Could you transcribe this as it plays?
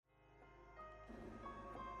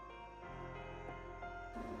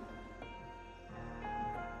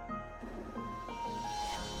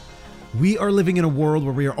We are living in a world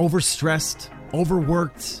where we are overstressed,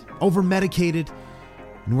 overworked, overmedicated,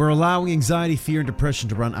 and we're allowing anxiety, fear, and depression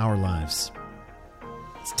to run our lives.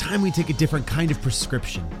 It's time we take a different kind of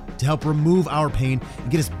prescription to help remove our pain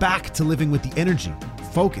and get us back to living with the energy,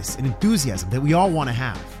 focus, and enthusiasm that we all want to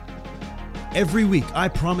have. Every week, I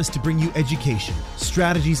promise to bring you education,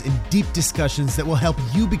 strategies, and deep discussions that will help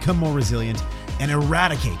you become more resilient and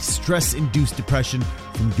eradicate stress-induced depression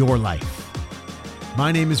from your life.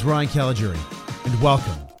 My name is Ryan Caligiuri, and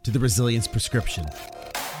welcome to the Resilience Prescription.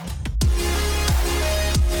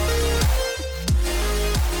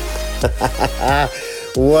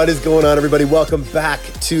 What is going on, everybody? Welcome back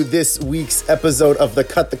to this week's episode of the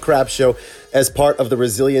Cut the Crap Show as part of the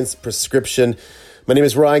Resilience Prescription. My name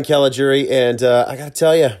is Ryan Caligiuri, and I got to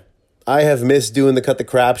tell you, I have missed doing the Cut the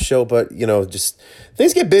Crap Show, but, just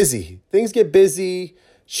things get busy.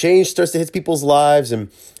 Change starts to hit people's lives, and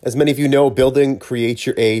as many of you know, building creates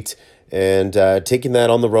your eight, and taking that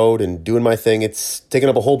on the road and doing my thing, it's taken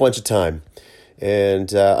up a whole bunch of time.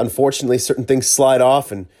 And unfortunately, certain things slide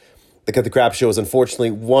off, and the Cut the Crap Show is unfortunately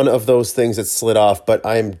one of those things that slid off, but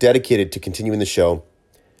I am dedicated to continuing the show,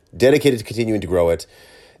 dedicated to continuing to grow it.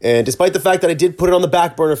 And despite the fact that I did put it on the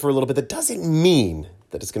back burner for a little bit, that doesn't mean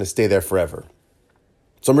that it's going to stay there forever.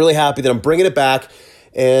 So I'm really happy that I'm bringing it back.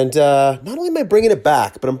 And not only am I bringing it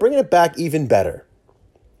back, but I'm bringing it back even better.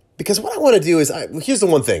 Because what I want to do is, here's the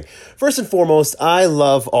one thing. First and foremost, I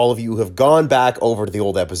love all of you who have gone back over to the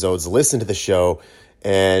old episodes, listened to the show,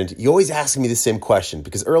 and you always ask me the same question.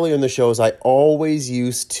 Because earlier in the shows, I always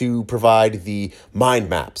used to provide the mind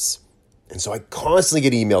maps. And so I constantly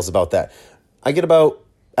get emails about that. I get about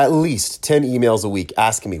at least 10 emails a week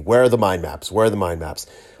asking me, where are the mind maps? Where are the mind maps?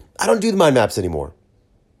 I don't do the mind maps anymore.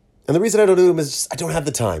 And the reason I don't do them is just I don't have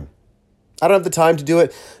the time. I don't have the time to do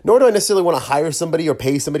it, nor do I necessarily want to hire somebody or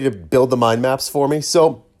pay somebody to build the mind maps for me.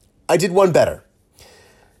 So I did one better.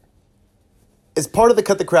 As part of the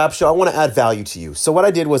Cut the Crap Show, I want to add value to you. So what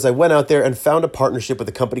I did was I went out there and found a partnership with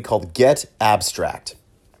a company called Get Abstract.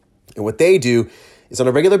 And what they do is on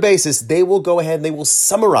a regular basis, they will go ahead and they will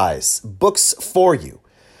summarize books for you.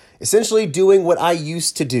 Essentially doing what I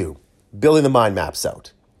used to do, building the mind maps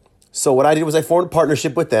out. So what I did was I formed a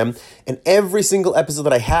partnership with them, and every single episode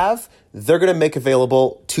that I have, they're going to make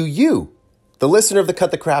available to you, the listener of the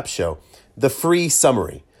Cut the Crap Show, the free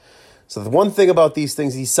summary. So the one thing about these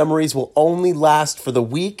things, these summaries will only last for the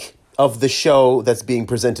week of the show that's being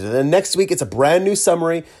presented. And then next week, it's a brand new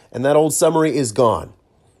summary, and that old summary is gone.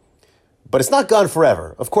 But it's not gone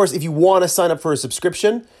forever. Of course, if you want to sign up for a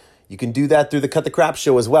subscription, you can do that through the Cut the Crap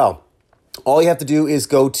Show as well. All you have to do is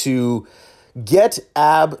go to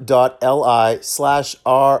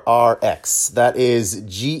getab.li/RRX. That is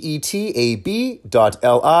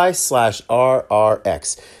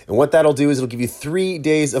getab.li/RRX. And what that'll do is it'll give you 3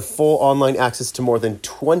 days of full online access to more than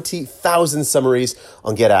 20,000 summaries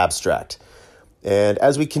on Get Abstract. And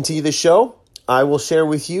as we continue the show, I will share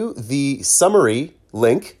with you the summary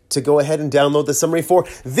link to go ahead and download the summary for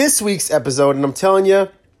this week's episode. And I'm telling you,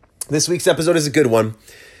 this week's episode is a good one.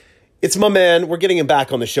 It's my man, we're getting him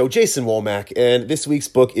back on the show, Jason Womack, and this week's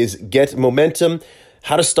book is Get Momentum,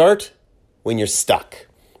 How to Start When You're Stuck.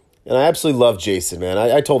 And I absolutely love Jason, man.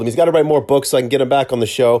 I told him he's got to write more books so I can get him back on the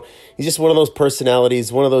show. He's just one of those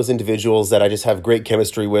personalities, one of those individuals that I just have great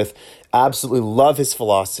chemistry with. Absolutely love his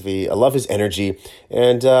philosophy. I love his energy.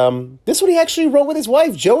 And this one he actually wrote with his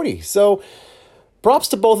wife, Jody. So props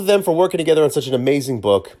to both of them for working together on such an amazing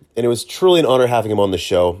book, and it was truly an honor having him on the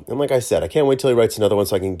show. And like I said, I can't wait till he writes another one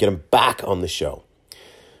so I can get him back on the show.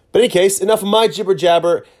 But in any case, enough of my jibber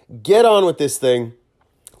jabber. Get on with this thing.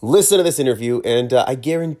 Listen to this interview, and I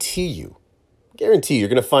guarantee you're going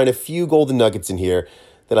to find a few golden nuggets in here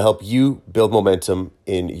that'll help you build momentum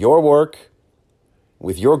in your work,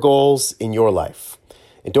 with your goals, in your life.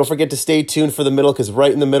 And don't forget to stay tuned for the middle, because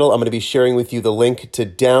right in the middle, I'm going to be sharing with you the link to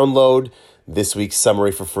download this week's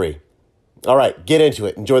summary for free. All right, get into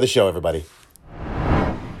it. Enjoy the show, everybody.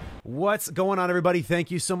 What's going on, everybody? Thank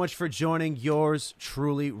you so much for joining yours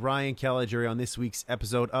truly, Ryan Caligiuri, on this week's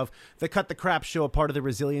episode of the Cut the Crap Show, a part of the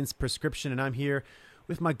Resilience Prescription. And I'm here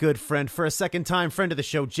with my good friend, for a second time, friend of the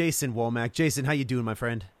show, Jason Womack. Jason, how you doing, my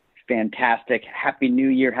friend? Fantastic. Happy New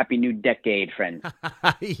Year. Happy New Decade, friends.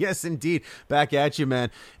 Yes, indeed. Back at you,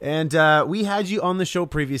 man. And we had you on the show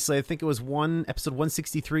previously. I think it was episode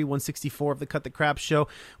 163, 164 of the Cut the Crap Show.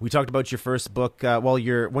 We talked about your first book, one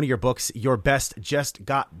of your books, Your Best Just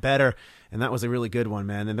Got Better. And that was a really good one,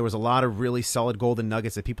 man. And there was a lot of really solid golden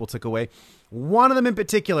nuggets that people took away. One of them in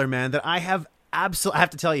particular, man, that I have I have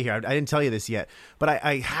to tell you here. I didn't tell you this yet, but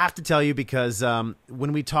I have to tell you because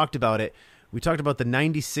when we talked about it, we talked about the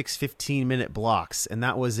 96 15-minute blocks, and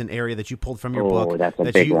that was an area that you pulled from your book. Oh, that's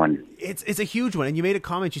a big one. It's a huge one. And you made a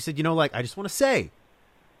comment. You said, I just want to say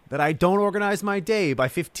that I don't organize my day by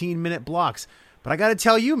 15-minute blocks. But I got to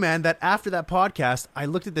tell you, man, that after that podcast, I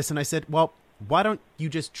looked at this and I said, well, why don't you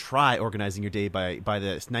just try organizing your day by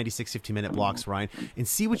the 96 15-minute blocks, Ryan, and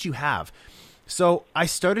see what you have. So I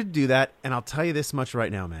started to do that, and I'll tell you this much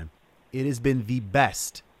right now, man. It has been the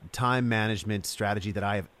best time management strategy that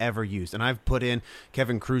I have ever used. And I've put in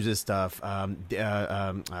Kevin Cruz's stuff,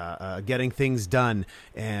 getting things done.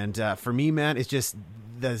 And for me, man, it's just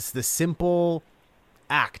the simple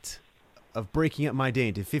act of breaking up my day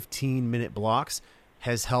into 15-minute blocks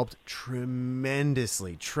has helped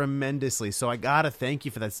tremendously. So I got to thank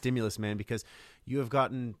you for that stimulus, man, because you've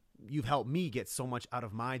helped me get so much out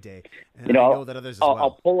of my day. And I know that others as well.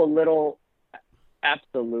 I'll pull a little,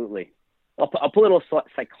 absolutely. I'll put a little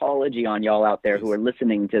psychology on y'all out there who are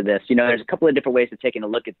listening to this. There's a couple of different ways of taking a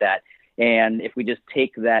look at that. And if we just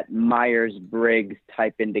take that Myers-Briggs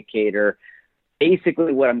type indicator,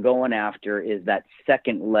 basically what I'm going after is that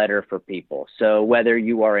second letter for people. So whether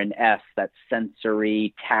you are an S, that's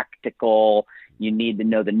sensory, tactical, you need to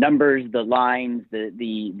know the numbers, the lines,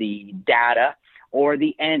 the data, or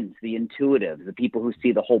the N's, the intuitive, the people who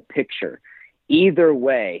see the whole picture. Either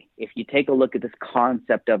way, if you take a look at this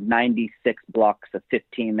concept of 96 blocks of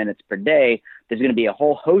 15 minutes per day, there's going to be a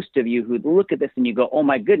whole host of you who look at this and you go, oh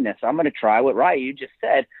my goodness, I'm going to try what Ryan, you just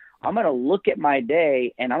said. I'm going to look at my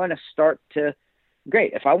day and I'm going to start to,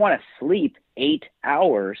 great. If I want to sleep 8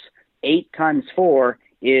 hours, 8 times 4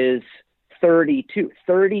 is 32.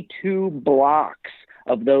 32 blocks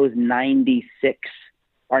of those 96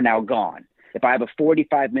 are now gone. If I have a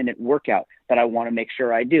 45-minute workout that I want to make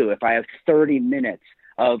sure I do, if I have 30 minutes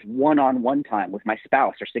of one-on-one time with my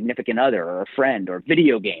spouse or significant other or a friend or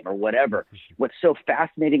video game or whatever, what's so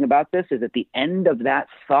fascinating about this is at the end of that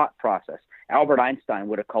thought process, Albert Einstein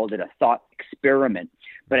would have called it a thought experiment.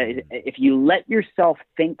 But if you let yourself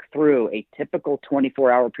think through a typical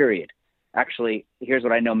 24-hour period, actually, here's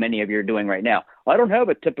what I know many of you are doing right now. I don't have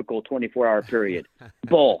a typical 24-hour period.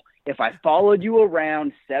 Bull. If I followed you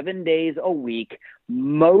around 7 days a week,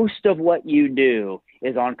 most of what you do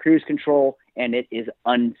is on cruise control and it is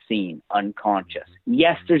unseen, unconscious.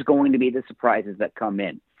 Yes, there's going to be the surprises that come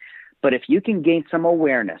in. But if you can gain some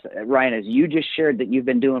awareness, Ryan, as you just shared that you've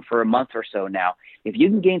been doing for a month or so now, if you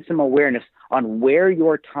can gain some awareness on where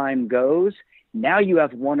your time goes, now you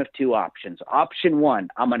have one of two options. Option one,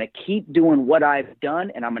 I'm going to keep doing what I've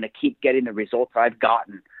done and I'm going to keep getting the results I've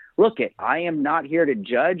gotten. Look, I am not here to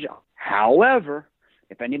judge. However,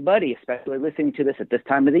 if anybody, especially listening to this at this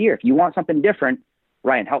time of the year, if you want something different,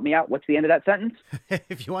 Ryan, help me out. What's the end of that sentence?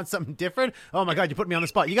 If you want something different? Oh, my God, you put me on the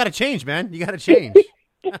spot. You got to change, man. You got to change.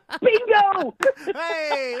 Bingo!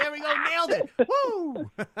 Hey, there we go. Nailed it.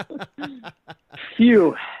 Woo!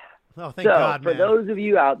 Phew. Oh, thank God, for man. those of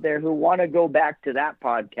you out there who want to go back to that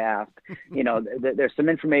podcast, there's some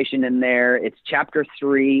information in there. It's chapter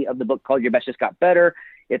 3 of the book called Your Best Just Got Better.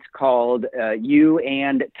 It's called You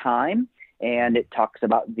and Time, and it talks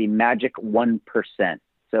about the magic 1%.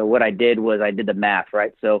 So what I did was I did the math,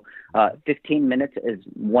 right? So 15 minutes is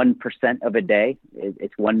 1% of a day.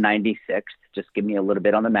 It's 1/96. Just give me a little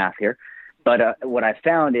bit on the math here. But what I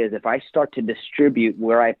found is if I start to distribute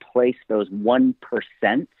where I place those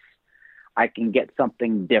 1%, I can get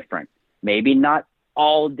something different. Maybe not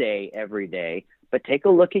all day, every day, but take a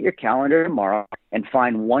look at your calendar tomorrow and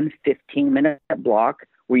find one 15-minute block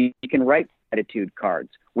where you can write gratitude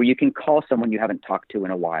cards, where you can call someone you haven't talked to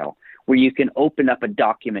in a while, where you can open up a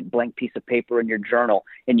document, blank piece of paper in your journal,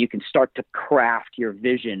 and you can start to craft your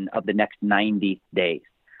vision of the next 90 days.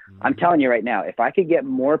 Mm-hmm. I'm telling you right now, if I could get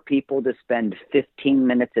more people to spend 15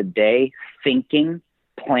 minutes a day thinking,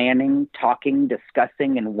 planning, talking,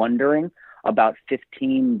 discussing, and wondering about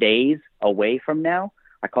 15 days away from now,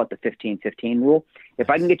 I call it the 15-15 rule.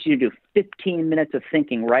 If I can get you to do 15 minutes of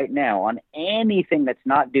thinking right now on anything that's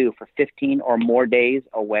not due for 15 or more days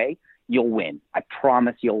away, you'll win. I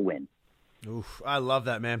promise you'll win. Oof, I love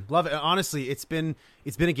that, man. Love it. Honestly, it's been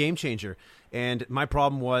a game changer. And my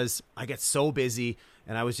problem was I get so busy,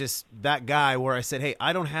 and I was just that guy where I said, hey,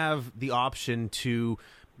 I don't have the option to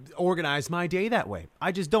organize my day that way.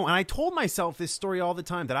 I just don't. And I told myself this story all the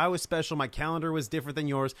time, that I was special. My calendar was different than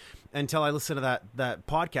yours, until I listened to that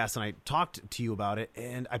podcast and I talked to you about it,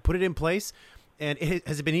 and I put it in place. And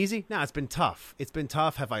has it been easy? No, it's been tough. It's been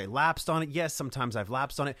tough. Have I lapsed on it? Yes, sometimes I've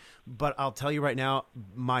lapsed on it. But I'll tell you right now,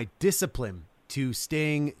 my discipline to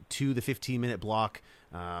staying to the 15-minute block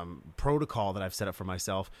protocol that I've set up for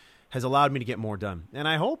myself has allowed me to get more done. And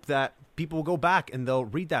I hope that people will go back and they'll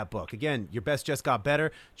read that book. Again, Your Best Just Got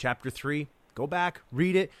Better, Chapter 3. Go back,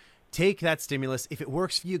 read it, take that stimulus. If it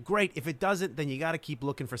works for you, great. If it doesn't, then you got to keep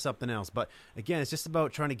looking for something else. But again, it's just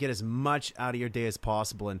about trying to get as much out of your day as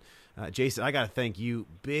possible. And Jason, I got to thank you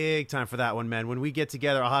big time for that one, man. When we get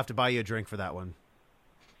together, I'll have to buy you a drink for that one.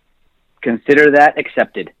 Consider that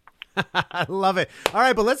accepted. I love it. All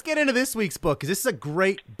right, but let's get into this week's book, because this is a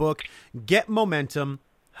great book. Get Momentum,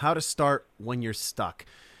 How to Start When You're Stuck.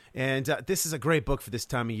 And this is a great book for this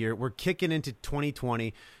time of year. We're kicking into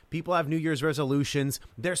 2020. People have New Year's resolutions.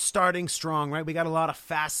 They're starting strong, right? We got a lot of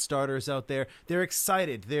fast starters out there. They're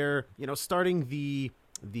excited. They're, starting the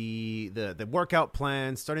workout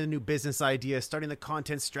plan, starting the new business idea, starting the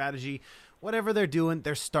content strategy. Whatever they're doing,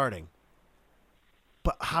 they're starting.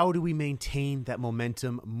 But how do we maintain that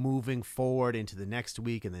momentum moving forward into the next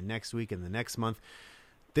week and the next week and the next month?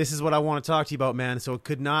 This is what I want to talk to you about, man. So it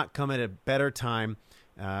could not come at a better time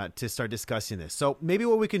to start discussing this. So maybe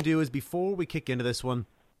what we can do is, before we kick into this one,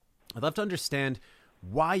 I'd love to understand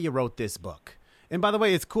why you wrote this book. And by the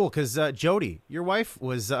way, it's cool because Jody, your wife,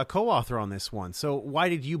 was a co-author on this one. So why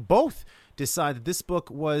did you both decide that this book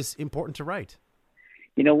was important to write?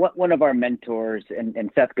 You know what? One of our mentors,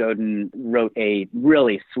 and Seth Godin, wrote a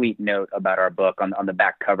really sweet note about our book on the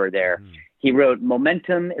back cover there. He wrote,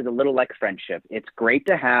 "Momentum is a little like friendship. It's great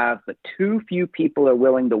to have, but too few people are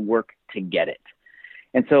willing to work to get it."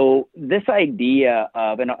 And so this idea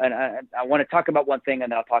of, and I want to talk about one thing,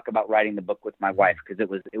 and then I'll talk about writing the book with my wife, because it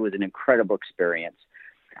was an incredible experience.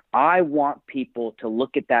 I want people to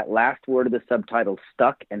look at that last word of the subtitle,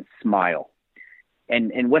 stuck, and smile.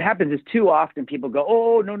 And what happens is, too often people go,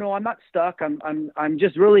 "Oh, no, I'm not stuck. I'm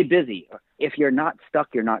just really busy." If you're not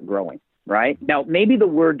stuck, you're not growing, right? Now, maybe the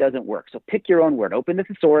word doesn't work. So pick your own word. Open the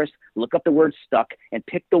thesaurus, look up the word stuck, and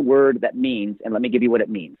pick the word that means, and let me give you what it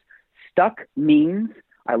means. Stuck means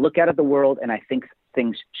I look out at the world and I think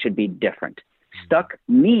things should be different. Stuck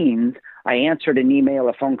means I answered an email,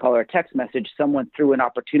 a phone call, or a text message. Someone threw an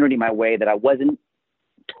opportunity my way that I wasn't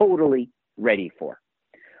totally ready for.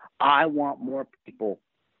 I want more people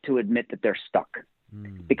to admit that they're stuck.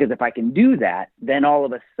 Because if I can do that, then all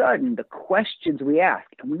of a sudden the questions we ask,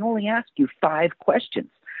 and we only ask you 5 questions,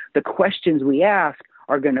 the questions we ask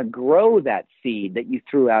are going to grow that seed that you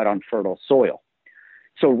threw out on fertile soil.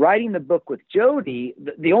 So writing the book with Jody,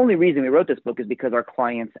 the only reason we wrote this book is because our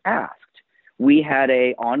clients asked. We had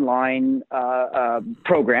a online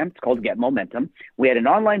program. It's called Get Momentum. We had an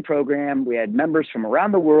online program. We had members from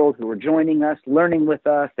around the world who were joining us, learning with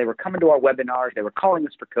us. They were coming to our webinars. They were calling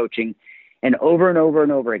us for coaching. And over and over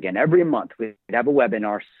and over again, every month we'd have a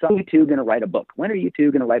webinar. So are you two going to write a book? When are you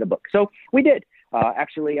two going to write a book? So we did.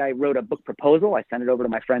 Actually, I wrote a book proposal. I sent it over to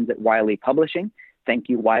my friends at Wiley Publishing. Thank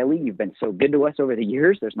you, Wiley. You've been so good to us over the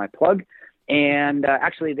years. There's my plug. And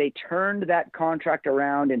actually, they turned that contract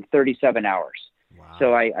around in 37 hours. Wow.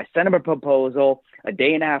 So I sent them a proposal. A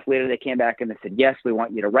day and a half later, they came back and they said, "Yes, we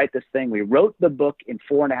want you to write this thing." We wrote the book in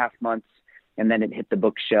 4.5 months, and then it hit the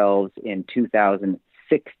bookshelves in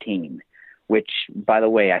 2016, which, by the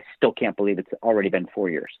way, I still can't believe it's already been 4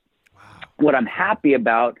 years. Wow. What I'm happy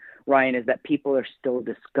about, Ryan, is that people are still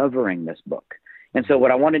discovering this book. And so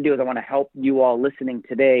what I want to do is I want to help you all listening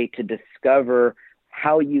today to discover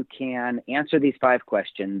how you can answer these 5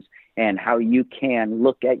 questions and how you can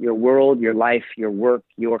look at your world, your life, your work,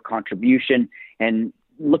 your contribution, and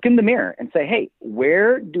look in the mirror and say, "Hey,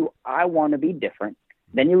 where do I want to be different?"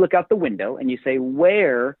 Then you look out the window and you say,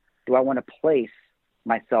 "Where do I want to place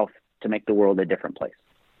myself to make the world a different place?"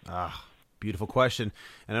 Beautiful question.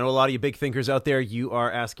 And I know a lot of you big thinkers out there, you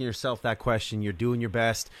are asking yourself that question. You're doing your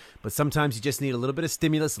best, but sometimes you just need a little bit of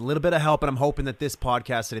stimulus, a little bit of help. And I'm hoping that this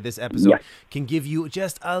podcast today, this episode, can give you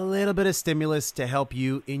just a little bit of stimulus to help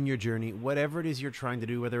you in your journey, whatever it is you're trying to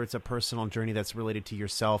do, whether it's a personal journey that's related to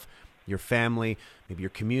yourself, your family, maybe your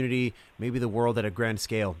community, maybe the world at a grand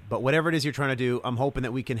scale. But whatever it is you're trying to do, I'm hoping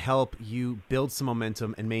that we can help you build some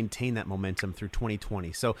momentum and maintain that momentum through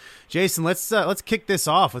 2020. So, Jason, let's kick this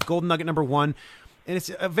off with golden nugget number 1. And it's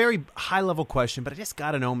a very high-level question, but I just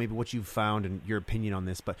got to know maybe what you've found and your opinion on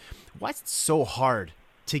this. But why is it so hard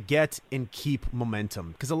to get and keep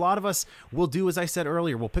momentum? Because a lot of us will do, as I said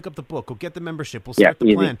earlier, we'll pick up the book, we'll get the membership, we'll start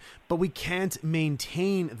the plan, but we can't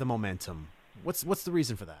maintain the momentum. What's the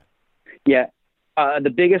reason for that? Yeah.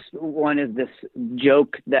 The biggest one is this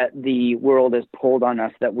joke that the world has pulled on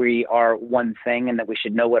us, that we are one thing and that we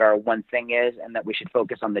should know what our one thing is and that we should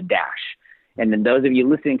focus on the dash. And then those of you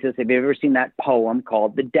listening to this, have you ever seen that poem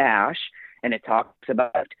called The Dash? And it talks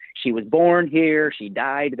about she was born here, she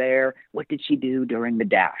died there. What did she do during the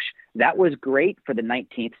dash? That was great for the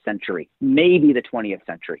 19th century, maybe the 20th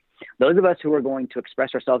century. Those of us who are going to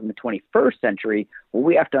express ourselves in the 21st century, what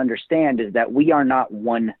we have to understand is that we are not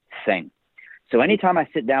one thing. So anytime I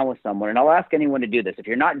sit down with someone, and I'll ask anyone to do this, if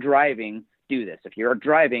you're not driving, do this. If you're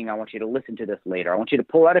driving, I want you to listen to this later. I want you to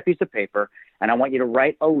pull out a piece of paper, and I want you to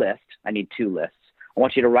write a list. I need 2 lists. I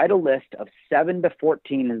want you to write a list of 7 to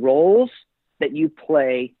 14 roles that you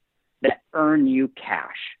play that earn you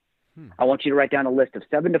cash. I want you to write down a list of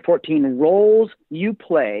 7 to 14 roles you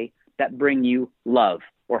play that bring you love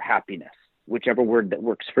or happiness, whichever word that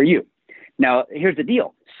works for you. Now, here's the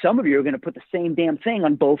deal. Some of you are going to put the same damn thing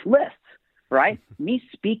on both lists, right? Me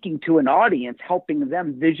speaking to an audience, helping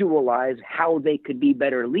them visualize how they could be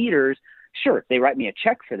better leaders. Sure, they write me a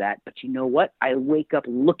check for that, but you know what? I wake up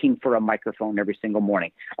looking for a microphone every single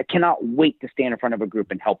morning. I cannot wait to stand in front of a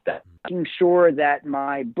group and help them. Making sure that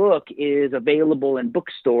my book is available in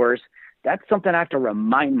bookstores, that's something I have to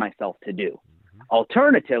remind myself to do.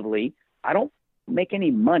 Alternatively, I don't make any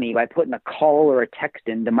money by putting a call or a text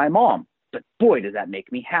into my mom, but boy, does that make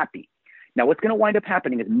me happy. Now, what's going to wind up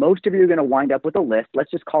happening is most of you are going to wind up with a list.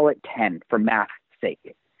 Let's just call it 10 for math's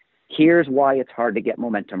sake. Here's why it's hard to get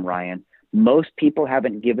momentum, Ryan. Most people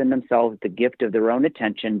haven't given themselves the gift of their own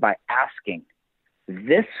attention by asking,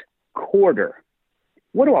 this quarter,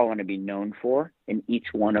 what do I want to be known for in each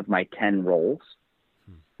one of my 10 roles?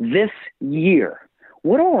 This year,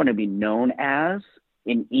 what do I want to be known as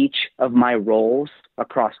in each of my roles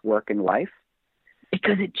across work and life?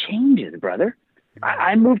 Because it changes, brother.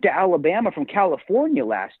 I moved to Alabama from California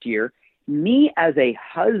last year. Me as a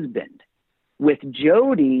husband with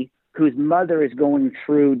Jody, whose mother is going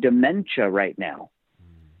through dementia right now,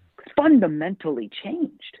 fundamentally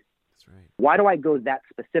changed. That's right. Why do I go that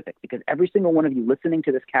specific? Because every single one of you listening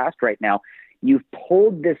to this cast right now, you've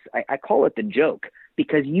pulled this, I call it the joke,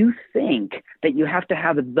 because you think that you have to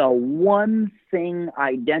have the one thing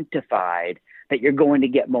identified that you're going to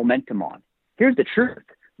get momentum on. Here's the truth.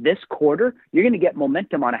 This quarter, you're going to get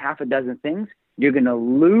momentum on a half a dozen things. You're going to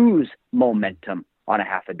lose momentum on a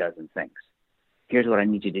half a dozen things. Here's what I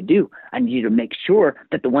need you to do. I need you to make sure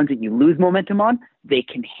that the ones that you lose momentum on, they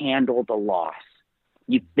can handle the loss.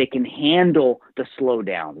 They can handle the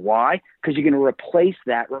slowdown. Why? Because you're going to replace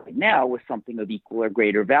that right now with something of equal or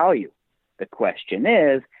greater value. The question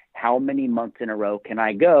is, how many months in a row can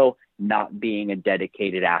I go not being a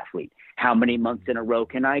dedicated athlete? How many months in a row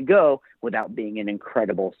can I go without being an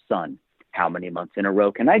incredible son? How many months in a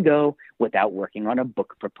row can I go without working on a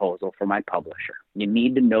book proposal for my publisher? You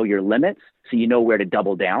need to know your limits so you know where to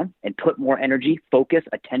double down and put more energy, focus,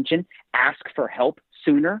 attention, ask for help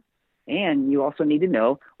sooner. And you also need to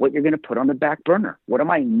know what you're going to put on the back burner. What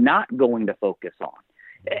am I not going to focus on?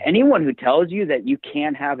 Anyone who tells you that you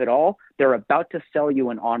can't have it all, they're about to sell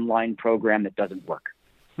you an online program that doesn't work.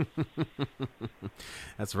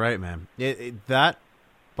 That's right, man. That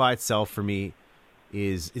by itself for me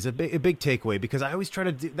is a big takeaway, because I always try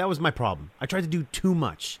to do, that was my problem. I tried to do too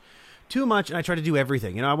much, and I tried to do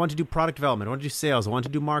everything. You know, I wanted to do product development, I wanted to do sales, I wanted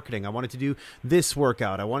to do marketing, I wanted to do this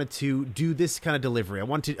workout, I wanted to do this kind of delivery, I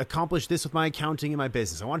wanted to accomplish this with my accounting and my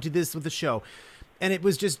business, I wanted to do this with the show, and it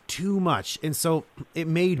was just too much. And so it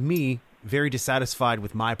made me very dissatisfied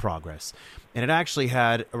with my progress. And it actually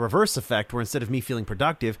had a reverse effect where instead of me feeling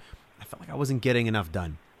productive, I felt like I wasn't getting enough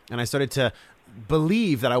done. And I started to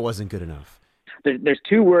believe that I wasn't good enough. There's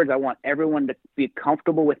 2 words I want everyone to be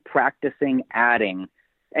comfortable with practicing adding.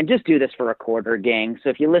 And just do this for a quarter, gang. So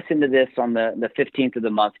if you listen to this on the 15th of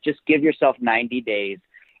the month, just give yourself 90 days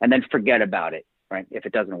and then forget about it, right, if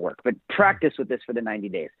it doesn't work. But practice with this for the 90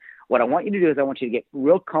 days. What I want you to do is I want you to get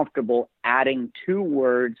real comfortable adding 2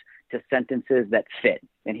 words to sentences that fit.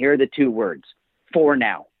 And here are the 2 words. For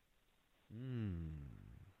now.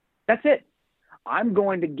 That's it. I'm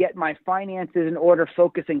going to get my finances in order,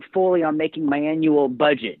 focusing fully on making my annual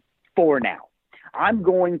budget. For now. I'm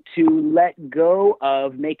going to let go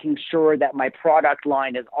of making sure that my product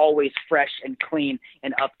line is always fresh and clean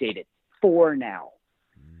and updated. For now.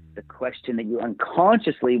 The question that you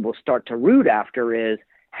unconsciously will start to root after is,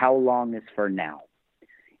 how long is for now?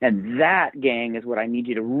 And that, gang, is what I need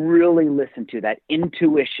you to really listen to, that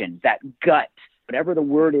intuition, that gut, whatever the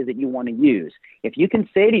word is that you want to use. If you can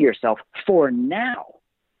say to yourself, for now,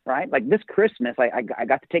 right? Like this Christmas, I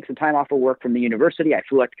got to take some time off of work from the university. I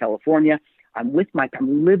flew out to California. I'm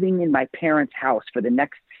living in my parents' house for the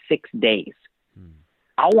next 6 days.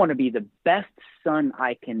 I want to be the best son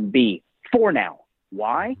I can be for now.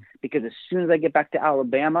 Why? Because as soon as I get back to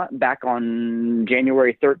Alabama, back on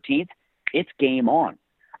January 13th, it's game on.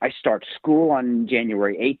 I start school on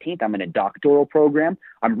January 18th. I'm in a doctoral program.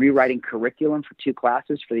 I'm rewriting curriculum for 2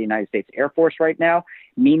 classes for the United States Air Force right now.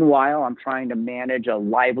 Meanwhile, I'm trying to manage a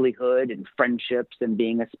livelihood and friendships and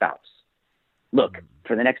being a spouse. Look,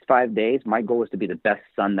 for the next 5 days, my goal is to be the best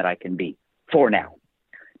son that I can be for now.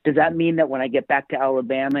 Does that mean that when I get back to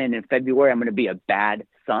Alabama and in February, I'm going to be a bad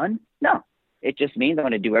son? No. It just means I'm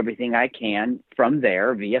going to do everything I can from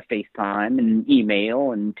there via FaceTime and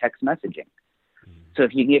email and text messaging. So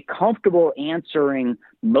if you get comfortable answering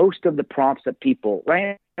most of the prompts that people,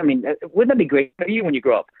 right? I mean, wouldn't that be great for you when you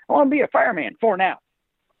grow up? I want to be a fireman for now.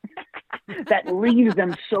 That leaves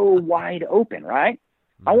them so wide open, right?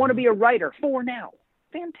 I want to be a writer for now.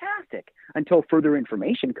 Fantastic. Until further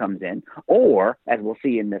information comes in, or as we'll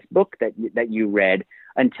see in this book that you read,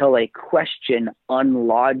 until a question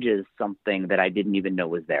unlodges something that I didn't even know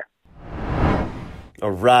was there.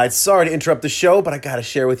 All right. Sorry to interrupt the show, but I got to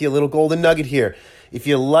share with you a little golden nugget here. If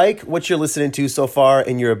you like what you're listening to so far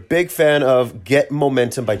and you're a big fan of Get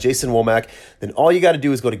Momentum by Jason Womack, then all you got to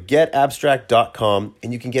do is go to getabstract.com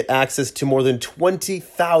and you can get access to more than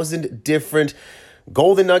 20,000 different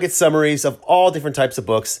golden nugget summaries of all different types of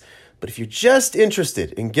books. But if you're just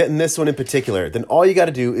interested in getting this one in particular, then all you got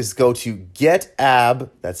to do is go to getab,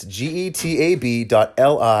 that's getab.li,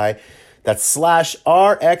 that's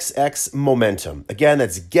 /RXX Momentum. Again,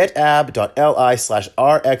 that's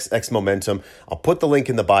getab.li/RXX Momentum. I'll put the link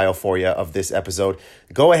in the bio for you of this episode.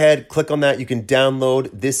 Go ahead, click on that. You can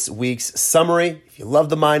download this week's summary. If you love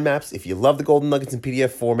the mind maps, if you love the golden nuggets in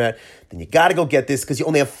PDF format, then you got to go get this because you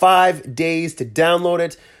only have 5 days to download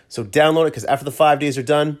it. So download it because after the 5 days are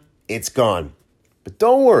done, it's gone. But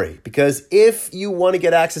don't worry, because if you want to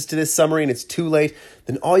get access to this summary and it's too late,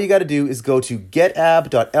 then all you got to do is go to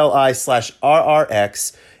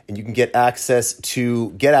getab.li/RRX and you can get access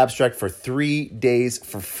to Get Abstract for 3 days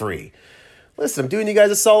for free. Listen, I'm doing you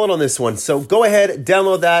guys a solid on this one. So go ahead,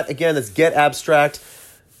 download that. Again, that's Get Abstract.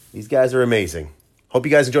 These guys are amazing. Hope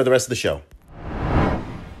you guys enjoy the rest of the show.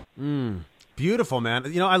 Beautiful, man.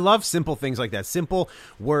 You know, I love simple things like that. Simple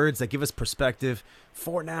words that give us perspective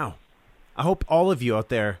for now. I hope all of you out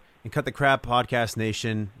there in Cut the Crap Podcast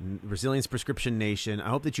Nation, Resilience Prescription Nation, I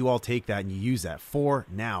hope that you all take that and you use that for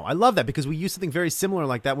now. I love that because we use something very similar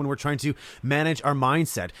like that when we're trying to manage our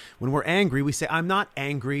mindset. When we're angry, we say, I'm not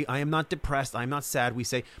angry. I am not depressed. I am not sad. We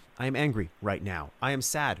say, I am angry right now. I am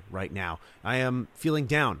sad right now. I am feeling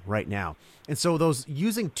down right now. And so those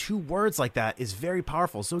using 2 words like that is very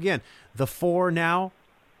powerful. So again, the for now,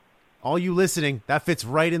 all you listening, that fits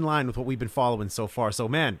right in line with what we've been following so far. So,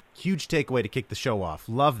 man, huge takeaway to kick the show off.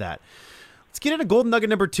 Love that. Let's get into golden nugget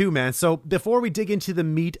number 2, man. So before we dig into the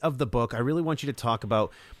meat of the book, I really want you to talk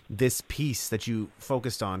about this piece that you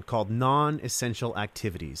focused on called non-essential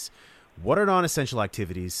activities. What are non-essential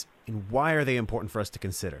activities and why are they important for us to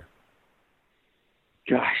consider?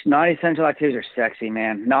 Gosh, non-essential activities are sexy,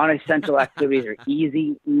 man. Non-essential activities are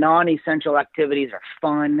easy. Non-essential activities are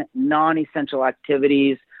fun. Non-essential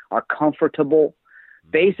activities are comfortable.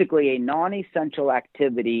 Basically, a non-essential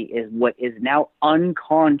activity is what is now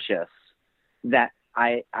unconscious that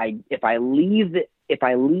if I leave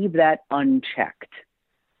that unchecked,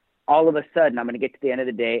 all of a sudden I'm going to get to the end of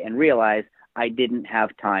the day and realize I didn't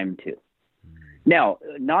have time to. Now,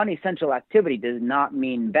 non-essential activity does not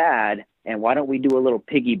mean bad, and why don't we do a little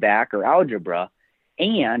piggyback or algebra?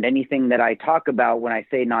 And anything that I talk about when I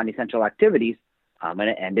say non-essential activities, I'm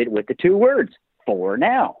going to end it with the 2 words, for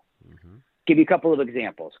now. Give you a couple of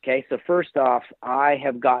examples, okay? So first off, I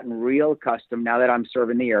have gotten real accustomed, now that I'm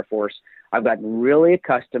serving the Air Force, I've gotten really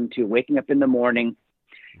accustomed to waking up in the morning.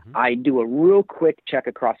 I do a real quick check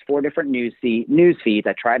across 4 different news feeds.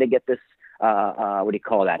 I try to get this, a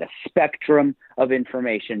spectrum of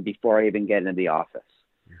information before I even get into the office.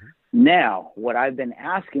 Now, what I've been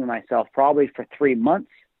asking myself probably for 3 months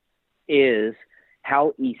is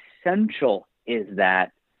how essential is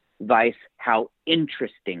that vice how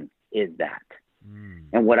interesting is that?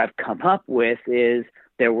 And what I've come up with is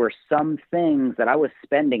there were some things that I was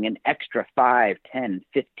spending an extra 5, 10,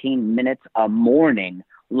 15 minutes a morning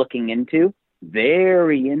looking into.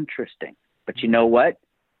 Very interesting. But you know what?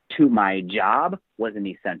 To my job, wasn't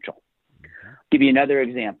essential. Give you another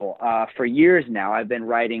example. For years now, I've been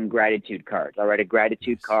writing gratitude cards. I write a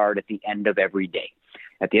gratitude card at the end of every day.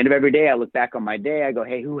 At the end of every day, I look back on my day. I go,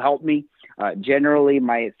 hey, who helped me? Generally,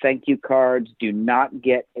 my thank you cards do not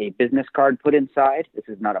get a business card put inside. This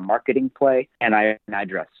is not a marketing play. And I have an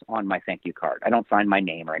address on my thank you card. I don't sign my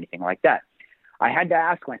name or anything like that. I had to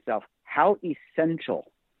ask myself, how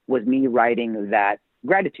essential was me writing that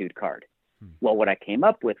gratitude card? Well, what I came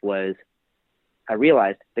up with was I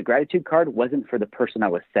realized the gratitude card wasn't for the person I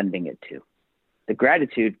was sending it to. The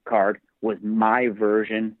gratitude card was my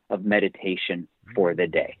version of meditation for the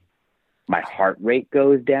day. My heart rate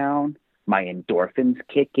goes down. My endorphins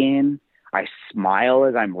kick in. I smile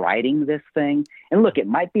as I'm writing this thing. And look, it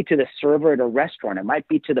might be to the server at a restaurant. It might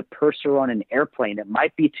be to the purser on an airplane. It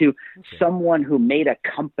might be to someone who made a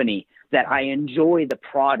company that I enjoy the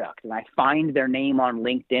product, and I find their name on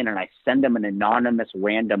LinkedIn and I send them an anonymous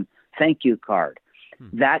random thank you card.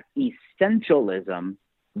 That essentialism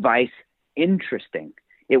vice interesting.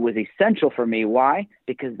 It was essential for me. Why?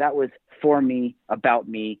 Because that was for me, about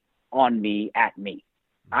me, on me, at me.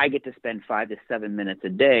 I get to spend 5 to 7 minutes a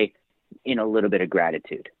day in a little bit of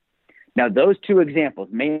gratitude. Now, those two examples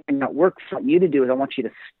may not work for you to do. Is I want you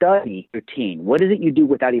to study routine. What is it you do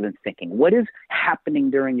without even thinking? What is happening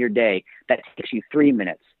during your day that takes you 3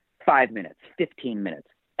 minutes, 5 minutes, 15 minutes,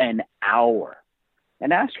 an hour?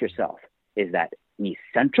 And ask yourself, is that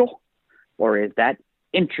essential or is that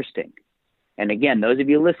interesting? And again, those of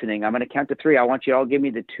you listening, I'm going to count to 3. I want you all to give me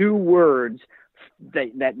the 2 words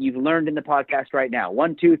that you've learned in the podcast right now.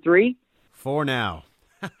 1, 2, 3. For now.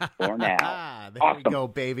 For now. There awesome. We go,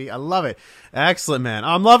 baby. I love it. Excellent, man.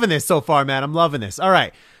 I'm loving this so far, man. I'm loving this. All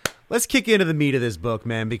right. Let's kick into the meat of this book,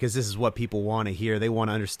 man, because this is what people want to hear. They want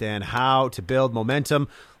to understand how to build momentum.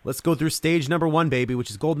 Let's go through stage number 1, baby,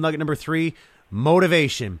 which is golden nugget number 3,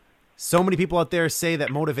 motivation. So many people out there say that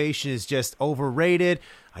motivation is just overrated.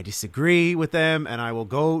 I disagree with them, and I will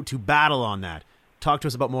go to battle on that. Talk to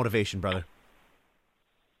us about motivation, brother.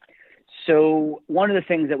 So one of the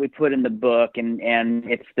things that we put in the book, and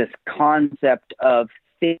it's this concept of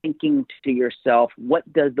thinking to yourself,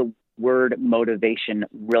 what does the word motivation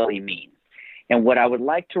really mean? And what I would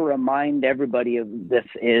like to remind everybody of this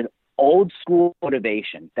is old school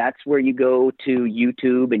motivation. That's where you go to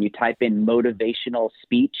YouTube and you type in motivational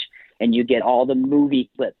speech, and you get all the movie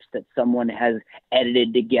clips that someone has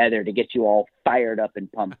edited together to get you all fired up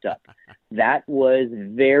and pumped up. That was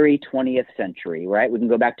very 20th century, right? We can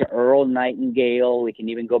go back to Earl Nightingale. We can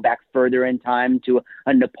even go back further in time to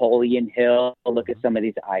a Napoleon Hill. Look at some of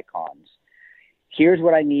these icons. Here's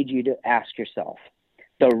what I need you to ask yourself.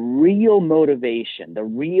 The real motivation, the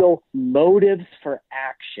real motives for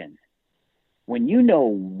action, when you know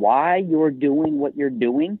why you're doing what you're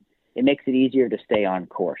doing, it makes it easier to stay on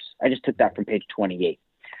course. I just took that from page 28.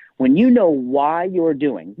 When you know why you're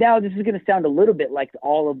doing, now this is going to sound a little bit like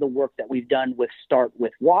all of the work that we've done with Start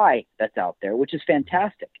With Why that's out there, which is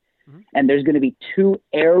fantastic. Mm-hmm. And there's going to be 2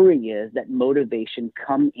 areas that motivation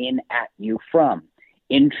come in at you from,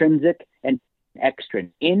 intrinsic and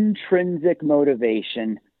extrinsic. Intrinsic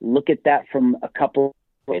motivation, look at that from a couple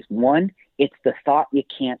of ways. One, it's the thought you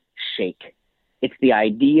can't shake. It's the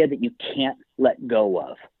idea that you can't let go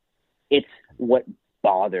of. It's what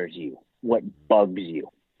bothers you, what bugs you.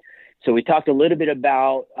 So we talked a little bit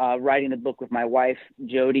about writing the book with my wife,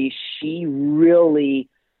 Jody. She really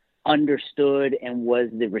understood and was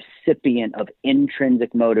the recipient of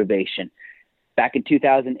intrinsic motivation. Back in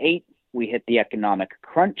 2008, we hit the economic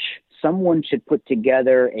crunch. Someone should put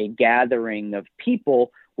together a gathering of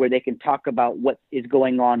people where they can talk about what is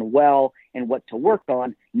going on well and what to work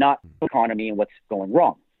on, not the economy and what's going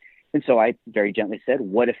wrong. And so I very gently said,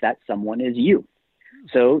 what if that someone is you?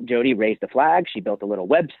 So Jody raised the flag. She built a little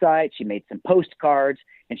website. She made some postcards,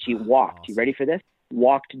 and she walked. Awesome. You ready for this?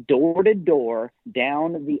 Walked door to door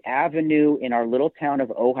down the avenue in our little town of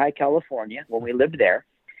Ojai, California, when we lived there.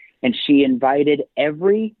 And she invited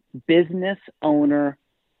every business owner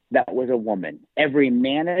that was a woman, every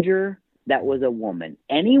manager that was a woman,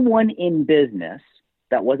 anyone in business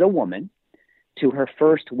that was a woman, to her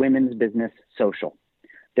first women's business social.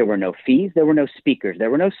 There were no fees. There were no speakers. There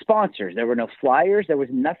were no sponsors. There were no flyers. There was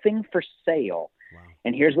nothing for sale. Wow.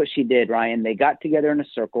 And here's what she did, Ryan. They got together in a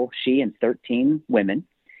circle, she and 13 women.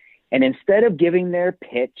 And instead of giving their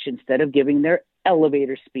pitch, instead of giving their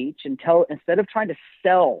elevator speech, instead of trying to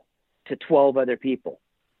sell to 12 other people,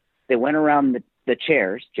 they went around the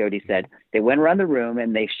chairs, Jody said. They went around the room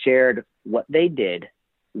and they shared what they did,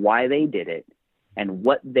 why they did it, and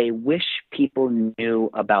what they wish people knew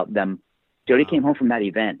about them. Jody came home from that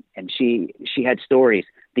event, and she had stories.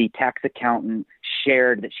 The tax accountant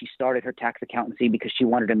shared that she started her tax accountancy because she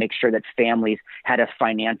wanted to make sure that families had a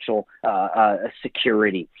financial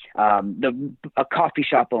security. A coffee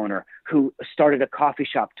shop owner who started a coffee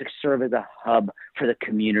shop to serve as a hub for the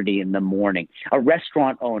community in the morning. A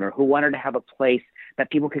restaurant owner who wanted to have a place that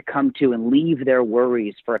people could come to and leave their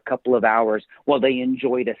worries for a couple of hours while they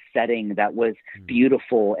enjoyed a setting that was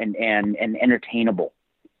beautiful and entertainable.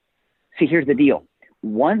 See, here's the deal.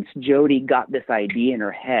 Once Jody got this idea in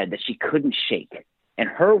her head that she couldn't shake, and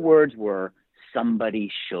her words were,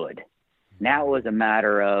 somebody should. Now it was a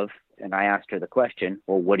matter of, and I asked her the question,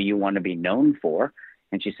 well, what do you want to be known for?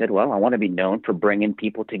 And she said, well, I want to be known for bringing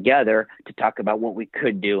people together to talk about what we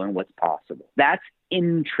could do and what's possible. That's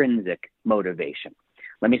intrinsic motivation.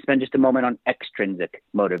 Let me spend just a moment on extrinsic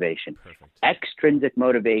motivation. Perfect. Extrinsic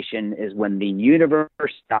motivation is when the universe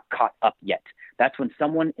is not caught up yet. That's when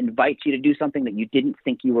someone invites you to do something that you didn't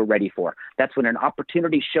think you were ready for. That's when an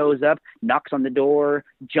opportunity shows up, knocks on the door,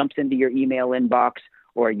 jumps into your email inbox,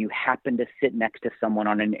 or you happen to sit next to someone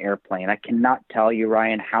on an airplane. I cannot tell you,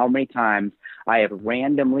 Ryan, how many times I have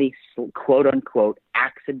randomly, quote unquote,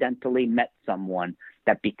 accidentally met someone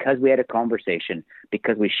that because we had a conversation,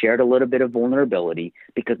 because we shared a little bit of vulnerability,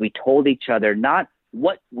 because we told each other not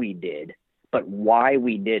what we did, but why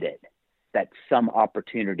we did it, that some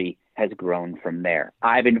opportunity has grown from there.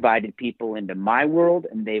 I've invited people into my world,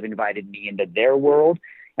 and they've invited me into their world,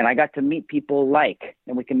 and I got to meet people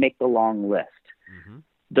and we can make the long list. Mm-hmm.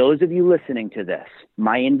 Those of you listening to this,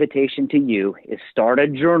 my invitation to you is start a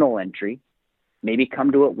journal entry, maybe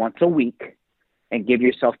come to it once a week, and give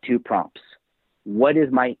yourself 2 prompts. What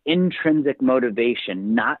is my intrinsic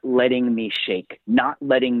motivation not letting me shake, not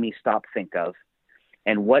letting me stop think of?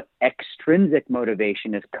 And what extrinsic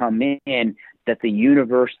motivation has come in that the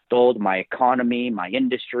universe told my economy, my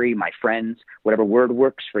industry, my friends, whatever word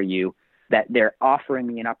works for you, that they're offering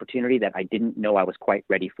me an opportunity that I didn't know I was quite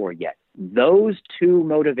ready for yet. Those 2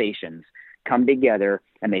 motivations come together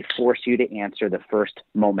and they force you to answer the first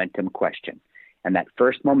momentum question. And that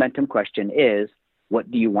first momentum question is, what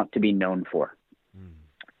do you want to be known for?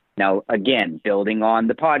 Now, again, building on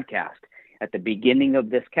the podcast, at the beginning of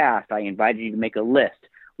this cast, I invited you to make a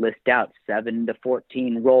list out 7 to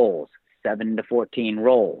 14 roles, 7 to 14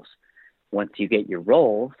 roles. Once you get your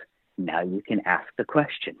roles, now you can ask the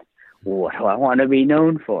question, what do I want to be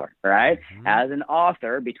known for, right? Mm-hmm. As an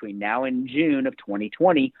author, between now and June of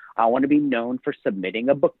 2020, I want to be known for submitting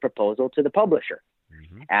a book proposal to the publisher.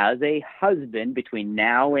 As a husband, between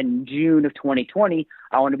now and June of 2020,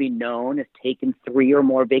 I want to be known as taking 3 or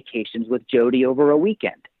more vacations with Jody over a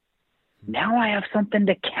weekend. Now I have something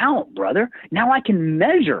to count, brother. Now I can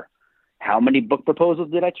measure. How many book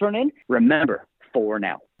proposals did I turn in? Remember, 4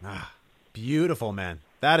 now. Beautiful, man.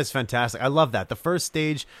 That is fantastic. I love that. The first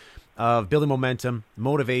stage of building momentum,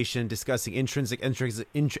 motivation, discussing extrinsic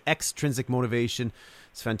motivation.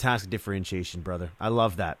 It's fantastic differentiation, brother. I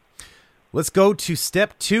love that. Let's go to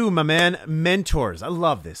step 2, my man, mentors. I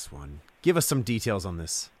love this one. Give us some details on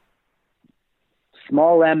this.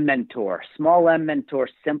 Small M mentor. Small M mentor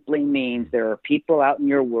simply means there are people out in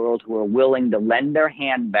your world who are willing to lend their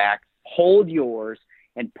hand back, hold yours,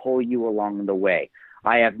 and pull you along the way.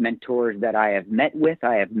 I have mentors that I have met with.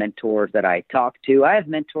 I have mentors that I talk to. I have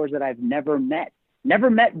mentors that I've never met. Never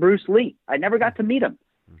met Bruce Lee. I never got to meet him.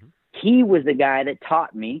 Mm-hmm. He was the guy that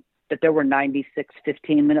taught me that there were 96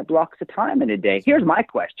 15-minute blocks of time in a day. Here's my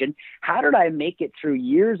question. How did I make it through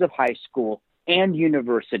years of high school and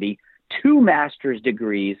university, 2 master's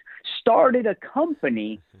degrees, started a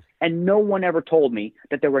company, and no one ever told me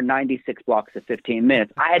that there were 96 blocks of 15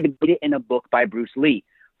 minutes? I had to get it in a book by Bruce Lee.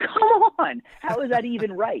 Come on. How is that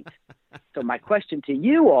even right? So my question to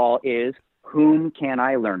you all is, whom can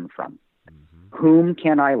I learn from? Mm-hmm. Whom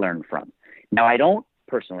can I learn from? Now, I don't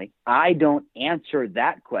answer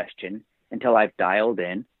that question until I've dialed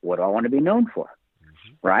in, what do I want to be known for?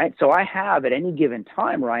 Mm-hmm. Right? So I have, at any given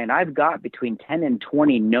time, Ryan, I've got between 10 and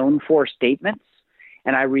 20 known for statements,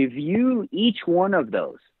 and I review each one of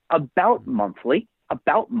those about monthly,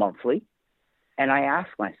 and I ask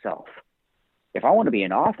myself, if I want to be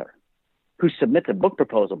an author who submits a book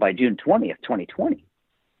proposal by June 20th, 2020,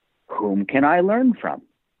 whom can I learn from?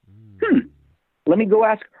 Let me go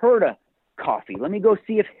ask her to coffee. Let me go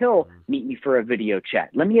see if he'll meet me for a video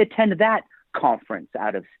chat. Let me attend that conference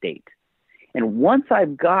out of state. And once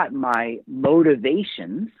I've got my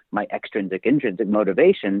motivations, my extrinsic, intrinsic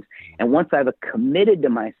motivations, and once I've committed to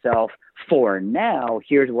myself for now,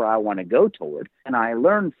 here's where I want to go toward, and I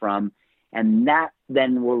learn from, and that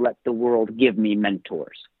then will let the world give me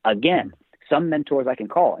mentors. Again, some mentors I can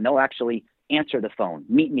call, and they'll actually answer the phone,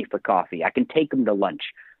 meet me for coffee. I can take them to lunch.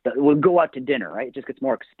 We'll go out to dinner, right? It just gets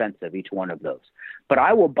more expensive, each one of those. But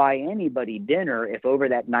I will buy anybody dinner if over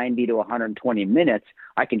that 90 to 120 minutes,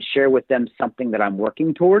 I can share with them something that I'm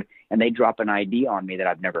working toward, and they drop an idea on me that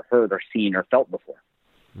I've never heard or seen or felt before.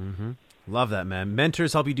 Mm-hmm. Love that, man.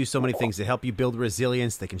 Mentors help you do so many things. They help you build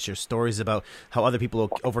resilience. They can share stories about how other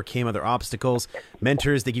people overcame other obstacles.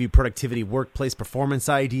 Mentors, they give you productivity, workplace performance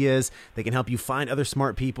ideas. They can help you find other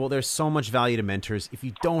smart people. There's so much value to mentors. If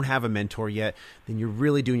you don't have a mentor yet, then you're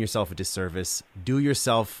really doing yourself a disservice. Do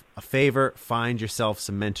yourself a favor. Find yourself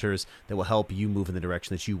some mentors that will help you move in the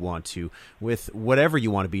direction that you want to, with whatever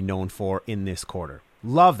you want to be known for in this quarter.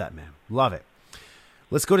 Love that, man. Love it.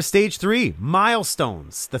 Let's go to stage 3,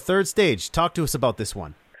 milestones, the third stage. Talk to us about this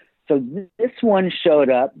one. So this one showed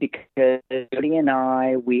up because Jody and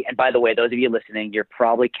and by the way, those of you listening, you're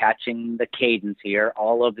probably catching the cadence here.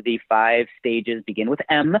 All of the 5 stages begin with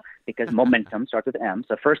M because momentum starts with M.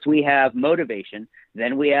 So first we have motivation,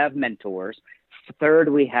 then we have mentors. Third,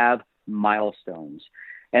 we have milestones.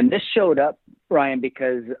 And this showed up, Ryan,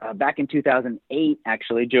 because back in 2008,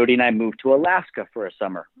 actually, Jody and I moved to Alaska for a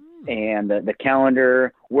summer. And the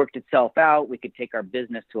calendar worked itself out. We could take our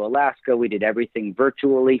business to Alaska. We did everything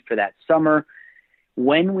virtually for that summer.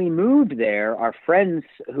 When we moved there, our friends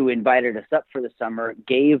who invited us up for the summer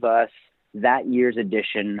gave us that year's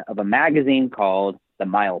edition of a magazine called The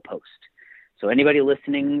Milepost. So anybody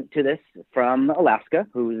listening to this from Alaska,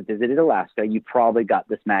 who's visited Alaska, you probably got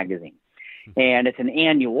this magazine. And it's an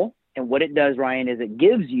annual. And what it does, Ryan, is it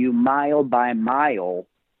gives you mile by mile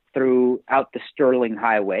throughout the Sterling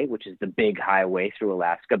Highway, which is the big highway through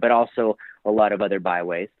Alaska, but also a lot of other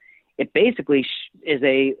byways. It basically is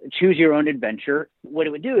a choose your own adventure. What it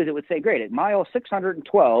would do is it would say, great, at mile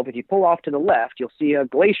 612, if you pull off to the left, you'll see a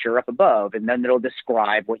glacier up above, and then it'll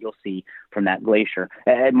describe what you'll see from that glacier.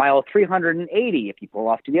 At mile 380, if you pull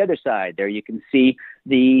off to the other side, there you can see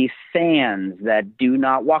the sands that do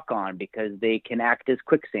not walk on because they can act as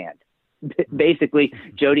quicksand. Basically,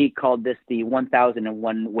 Jody called this the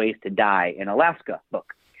 1001 Ways to Die in Alaska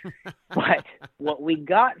book. But what we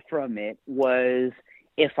got from it was,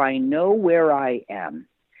 if I know where I am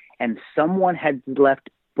and someone had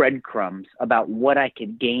left breadcrumbs about what I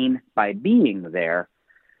could gain by being there,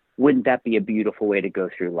 wouldn't that be a beautiful way to go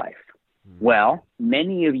through life? Well,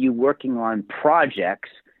 many of you working on projects,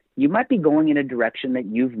 you might be going in a direction that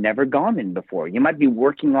you've never gone in before. You might be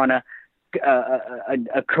working on a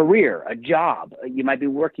career, a job. You might be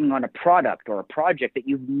working on a product or a project that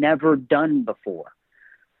you've never done before.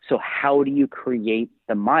 So how do you create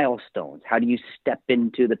the milestones? How do you step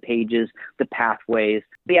into the pages, the pathways?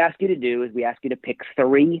 What we ask you to do is we ask you to pick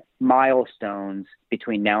 3 milestones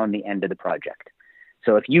between now and the end of the project.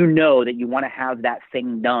 So if you know that you want to have that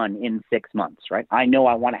thing done in 6 months, right? I know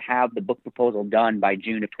I want to have the book proposal done by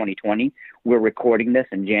June of 2020. We're recording this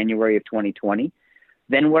in January of 2020.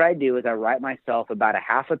 Then what I do is I write myself about a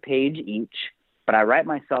half a page each, but I write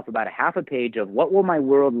myself about a half a page of what will my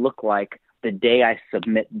world look like the day I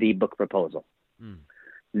submit the book proposal.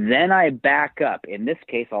 Then I back up. In this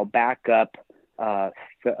case, I'll back up,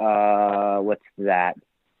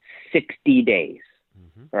 60 days,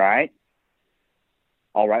 right?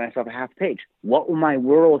 I'll write myself a half page. What will my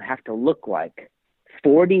world have to look like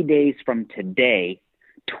 40 days from today,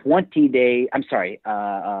 20 days, I'm sorry,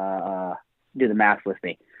 do the math with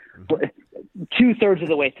me. 2/3 of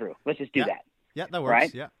the way through. Let's just do that. Yeah, that works.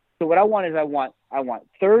 Right? Yeah. So what I want is I want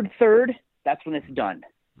third, that's when it's done.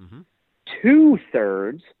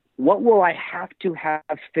 2/3, what will I have to have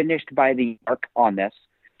finished by the arc on this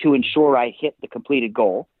to ensure I hit the completed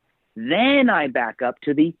goal? Then I back up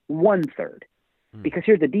to the 1/3. Because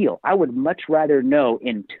here's the deal. I would much rather know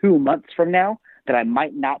in 2 months from now that I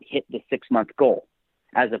might not hit the 6-month goal,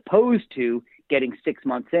 as opposed to getting 6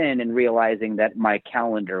 months in and realizing that my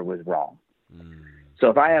calendar was wrong. So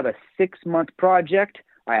if I have a 6-month project,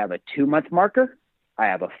 I have a 2-month marker, I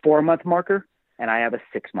have a 4-month marker, and I have a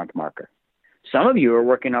 6-month marker. Some of you are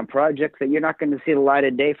working on projects that you're not going to see the light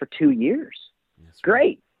of day for 2 years.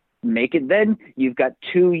 Great. Make it then. You've got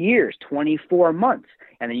 2 years, 24 months.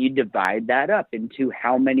 And then you divide that up into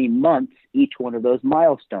how many months each one of those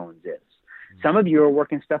milestones is. Some of you are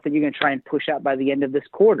working stuff that you're going to try and push out by the end of this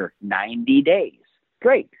quarter, 90 days.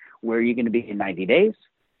 Great. Where are you going to be in 90 days?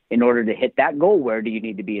 In order to hit that goal, where do you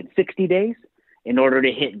need to be in 60 days? In order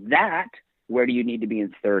to hit that, where do you need to be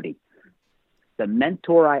in 30? The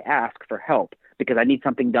mentor I ask for help because I need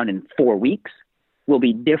something done in 4 weeks will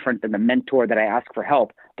be different than the mentor that I ask for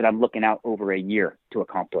help that I'm looking out over a year to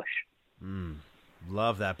accomplish.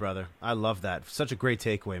 Love that, brother. I love that. Such a great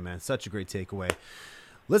takeaway, man. Such a great takeaway.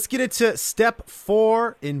 Let's get into step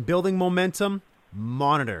 4 in building momentum.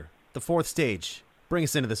 Monitor, the 4th stage. Bring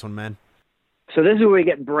us into this one, man. So this is where we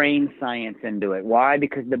get brain science into it. Why?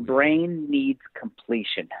 Because the brain needs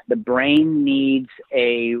completion. The brain needs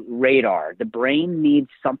a radar. The brain needs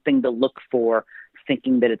something to look for,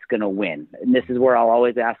 thinking that it's going to win. And this is where I'll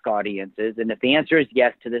always ask audiences. And if the answer is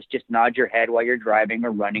yes to this, just nod your head while you're driving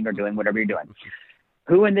or running or doing whatever you're doing.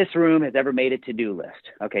 Who in this room has ever made a to-do list?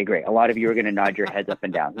 Okay, great. A lot of you are going to nod your heads up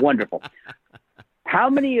and down. Wonderful. How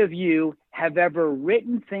many of you have ever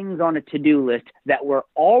written things on a to-do list that were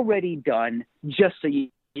already done just so you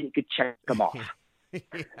could check them off?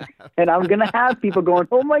 And I'm going to have people going,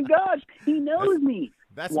 oh my gosh, he knows me.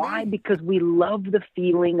 That's Why? me. Because we love the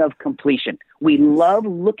feeling of completion. We love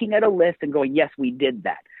looking at a list and going, yes, we did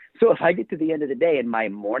that. So if I get to the end of the day and my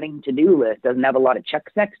morning to-do list doesn't have a lot of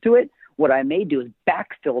checks next to it, what I may do is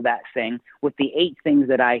backfill that thing with the 8 things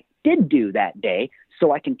that I did do that day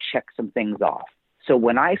so I can check some things off. So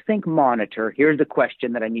when I think monitor, here's the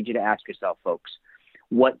question that I need you to ask yourself, folks.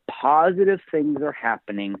 What positive things are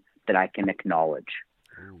happening that I can acknowledge?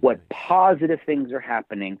 What positive things are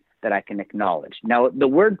happening that I can acknowledge? Now, the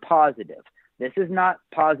word positive, this is not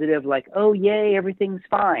positive like, oh, yay, everything's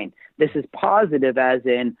fine. This is positive as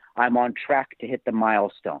in I'm on track to hit the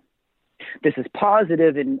milestone. This is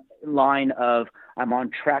positive in line of I'm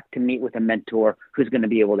on track to meet with a mentor who's going to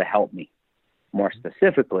be able to help me. More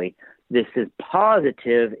specifically, this is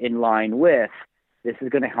positive in line with this is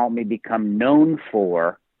going to help me become known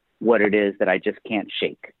for what it is that I just can't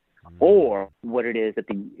shake, or what it is that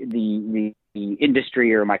the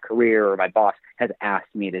industry or my career or my boss has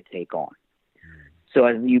asked me to take on. So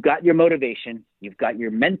as you've got your motivation, you've got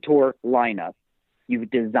your mentor lineup,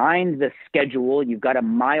 you've designed the schedule, you've got a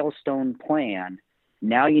milestone plan.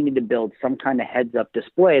 Now you need to build some kind of heads-up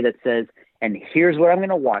display that says, and here's what I'm going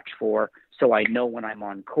to watch for so I know when I'm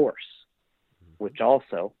on course, which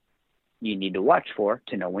also you need to watch for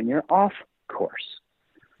to know when you're off course.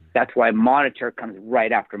 That's why monitor comes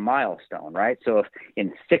right after milestone, right? So if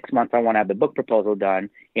in 6 months I want to have the book proposal done,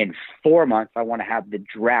 in 4 months I want to have the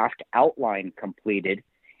draft outline completed,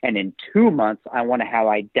 and in 2 months I want to have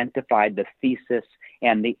identified the thesis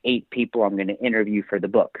and the 8 people I'm going to interview for the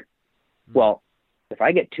book. Well, if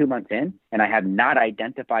I get 2 months in and I have not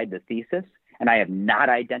identified the thesis and I have not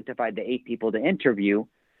identified the 8 people to interview,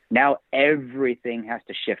 now everything has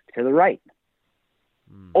to shift to the right.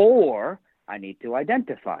 Or I need to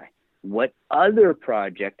identify what other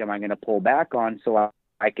project am I going to pull back on so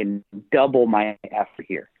I can double my effort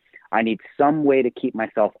here. I need some way to keep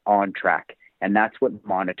myself on track. And that's what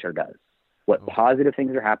monitor does. What positive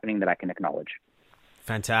things are happening that I can acknowledge.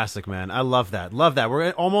 Fantastic, man. I love that. Love that.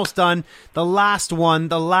 We're almost done. The last one,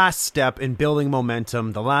 the last step in building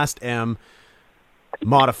momentum, the last M,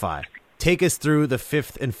 modify. Take us through the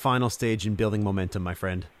 5th and final stage in building momentum, my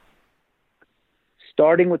friend.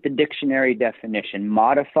 Starting with the dictionary definition,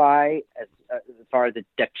 modify, as far as the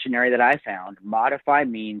dictionary that I found, modify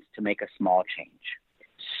means to make a small change.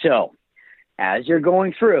 So as you're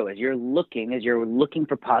going through, as you're looking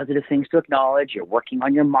for positive things to acknowledge, you're working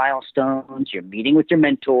on your milestones, you're meeting with your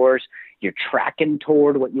mentors, you're tracking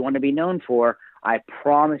toward what you want to be known for, I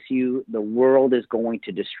promise you the world is going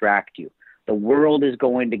to distract you. The world is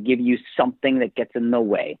going to give you something that gets in the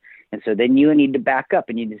way. And so then you need to back up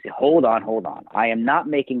and you need to say, hold on. I am not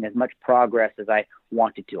making as much progress as I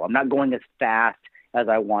wanted to. I'm not going as fast as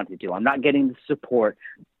I wanted to. I'm not getting the support.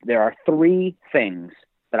 There are 3 things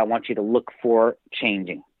that I want you to look for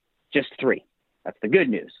changing. Just 3. That's the good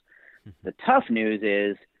news. The tough news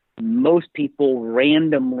is most people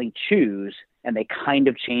randomly choose and they kind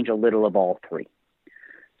of change a little of all 3.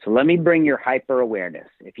 So let me bring your hyper awareness.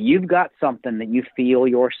 If you've got something that you feel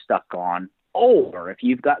you're stuck on, or if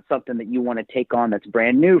you've got something that you want to take on that's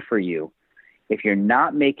brand new for you, if you're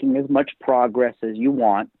not making as much progress as you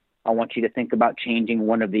want, I want you to think about changing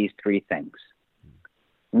one of these 3 things.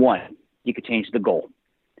 1, you could change the goal.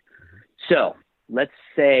 So let's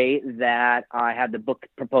say that I have the book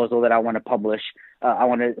proposal that I want to publish. I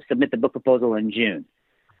want to submit the book proposal in June.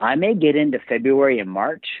 I may get into February and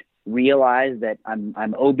March, realize that I'm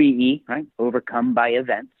OBE, right? Overcome by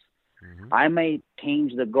events. I may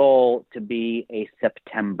change the goal to be a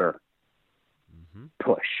September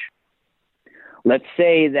push. Let's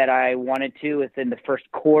say that I wanted to, within the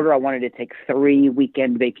first quarter, I wanted to take 3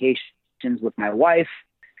 weekend vacations with my wife,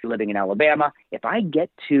 living in Alabama. If I get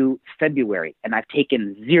to February and I've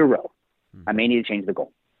taken 0, I may need to change the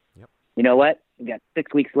goal. Yep. You know what? We've got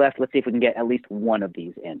 6 weeks left. Let's see if we can get at least one of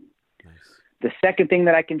these in. Nice. The second thing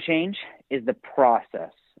that I can change is the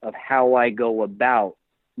process of how I go about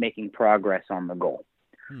making progress on the goal.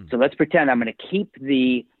 So let's pretend I'm going to keep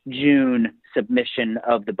the June submission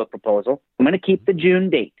of the book proposal. I'm going to keep the June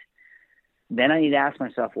date. Then I need to ask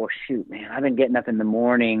myself, well, shoot, man, I've been getting up in the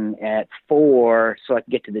morning at 4 so I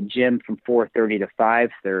can get to the gym from 4:30 to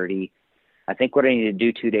 5:30. I think what I need to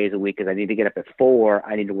do 2 days a week is I need to get up at 4.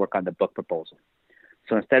 I need to work on the book proposal.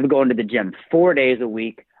 So instead of going to the gym 4 days a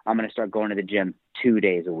week, I'm going to start going to the gym 2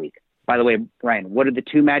 days a week. By the way, Ryan, what are the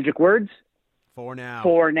 2 magic words? For now.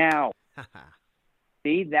 For now.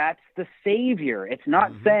 See, that's the savior. It's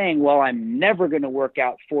not saying, well, I'm never going to work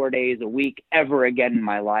out 4 days a week ever again in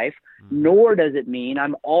my life, nor does it mean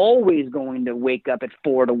I'm always going to wake up at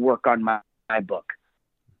 4 to work on my book.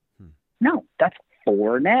 No, that's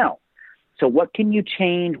for now. So what can you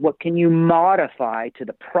change? What can you modify to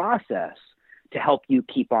the process to help you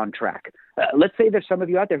keep on track? Let's say there's some of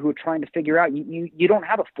you out there who are trying to figure out, you don't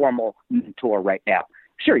have a formal mentor right now.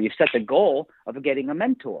 Sure, you've set the goal of getting a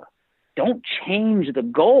mentor. Don't change the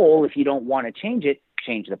goal if you don't want to change it.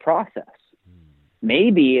 Change the process.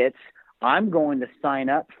 Maybe it's, I'm going to sign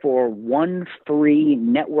up for one free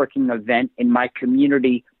networking event in my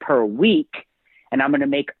community per week, and I'm going to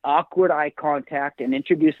make awkward eye contact and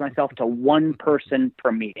introduce myself to one person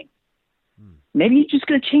per meeting. Maybe you're just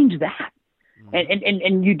going to change that.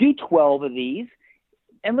 And you do 12 of these,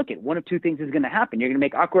 and look at one of two things is going to happen. You're going to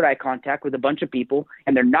make awkward eye contact with a bunch of people,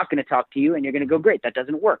 and they're not going to talk to you, and you're going to go, great, that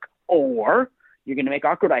doesn't work. Or you're going to make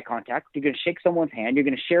awkward eye contact. You're going to shake someone's hand. You're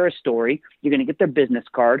going to share a story. You're going to get their business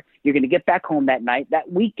card. You're going to get back home that night.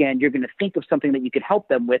 That weekend, you're going to think of something that you could help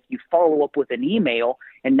them with. You follow up with an email,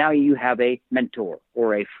 and now you have a mentor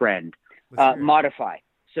or a friend. Modify.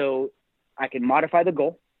 So I can modify the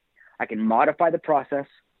goal. I can modify the process,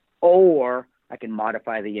 or I can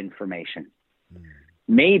modify the information.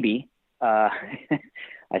 Maybe, I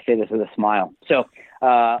say this with a smile. So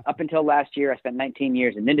up until last year, I spent 19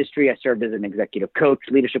 years in industry. I served as an executive coach,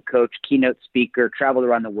 leadership coach, keynote speaker, traveled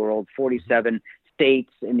around the world, 47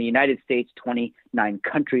 states in the United States, 29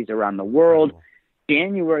 countries around the world.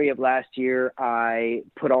 January of last year, I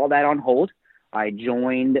put all that on hold. I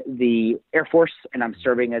joined the Air Force, and I'm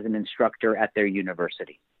serving as an instructor at their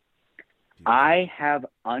university. Ryan,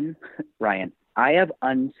 I have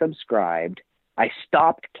unsubscribed. I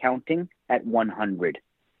stopped counting at 100.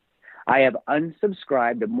 I have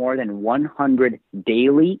unsubscribed to more than 100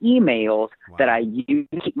 daily emails that I use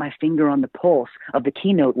to keep my finger on the pulse of the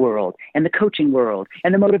keynote world and the coaching world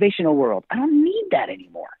and the motivational world. I don't need that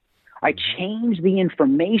anymore. I changed the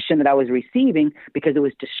information that I was receiving because it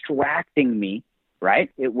was distracting me, right?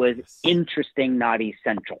 It was interesting, not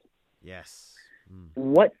essential. Yes.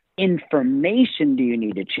 What information do you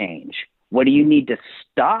need to change? What do you need to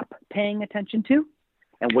stop paying attention to?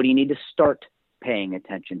 And what do you need to start paying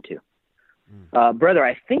attention to? Brother,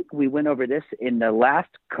 I think we went over this in the last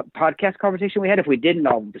podcast conversation we had. If we didn't,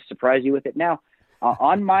 I'll just surprise you with it now.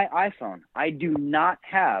 On my iPhone, I do not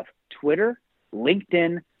have Twitter,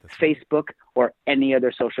 LinkedIn, Facebook, or any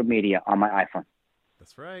other social media on my iPhone.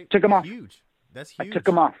 That's right. Took them off. Huge. That's huge. I took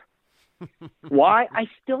them off. Why? I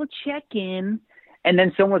still check in. And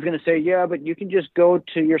then someone's going to say, yeah, but you can just go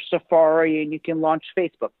to your Safari and you can launch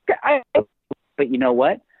Facebook. But you know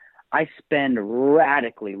what? I spend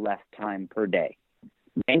radically less time per day.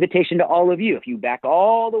 My invitation to all of you, if you back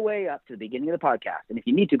all the way up to the beginning of the podcast, and if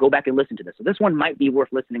you need to, go back and listen to this. So this one might be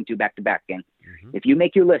worth listening to back to back, gang. If you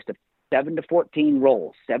make your list of 7 to 14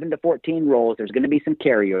 roles, there's going to be some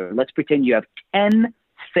carryover. Let's pretend you have 10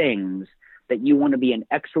 things that you want to be an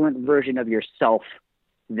excellent version of yourself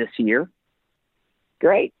this year.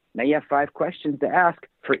 Great. Now you have 5 questions to ask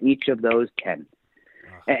for each of those 10.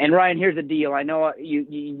 And Ryan, here's the deal. I know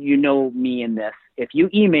you know me in this. If you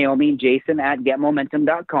email me,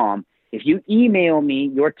 jason@getmomentum.com, if you email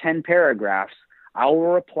me your 10 paragraphs, I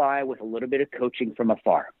will reply with a little bit of coaching from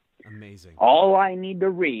afar. Amazing. All I need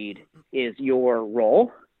to read is your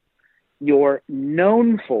role, your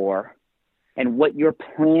known for, and what you're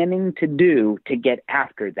planning to do to get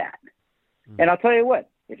after that. And I'll tell you what,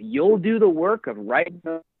 if you'll do the work of writing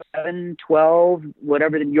 7, 12,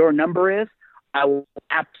 whatever your number is, I will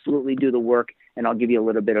absolutely do the work, and I'll give you a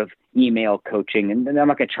little bit of email coaching. And I'm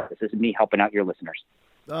not going to charge this. This is me helping out your listeners.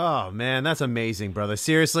 Oh, man, that's amazing, brother.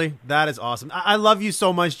 Seriously, that is awesome. I love you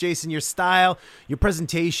so much, Jason. Your style, your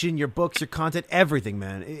presentation, your books, your content, everything,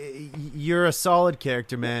 man. You're a solid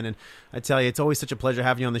character, man. And I tell you, it's always such a pleasure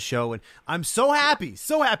having you on the show. And I'm so happy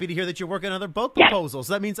to hear that you're working on other book proposals.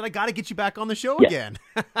 That means that I got to get you back on the show again.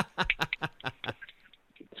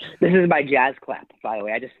 This is my jazz clap, by the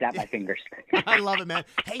way. I just snapped my fingers. I love it, man.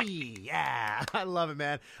 Hey, yeah, I love it,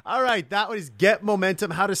 man. All right, that was Get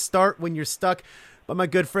Momentum, How to Start When You're Stuck, by my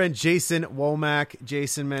good friend Jason Womack.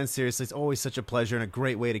 Jason, man, seriously, it's always such a pleasure and a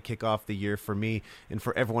great way to kick off the year for me and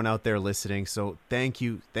for everyone out there listening. So thank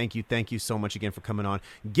you so much again for coming on.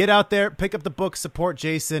 Get out there, pick up the book, support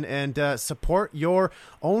Jason, and support your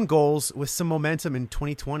own goals with some momentum in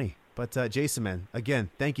 2020. But Jason, man, again,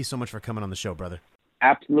 thank you so much for coming on the show, brother.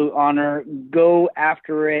 Absolute honor. Go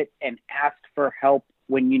after it and ask for help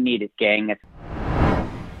when you need it, gang.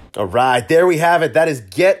 All right, there we have it. That is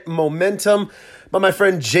Get Momentum by my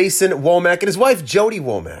friend Jason Womack and his wife Jody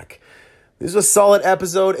Womack. This was a solid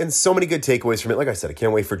episode and so many good takeaways from it. Like I said, I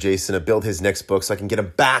can't wait for Jason to build his next book so I can get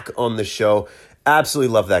him back on the show.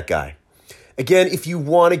 Absolutely love that guy. Again, if you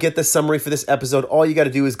want to get the summary for this episode, all you got to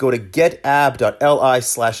do is go to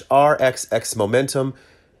getab.li/rxxmomentum.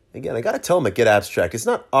 Again, I got to tell them at Get Abstract, it's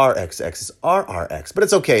not RXX, it's RRX. But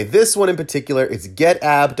it's okay. This one in particular, it's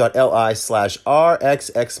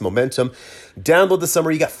getab.li/RXX Momentum. Download the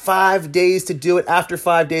summary. You got 5 days to do it. After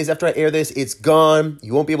 5 days, after I air this, it's gone.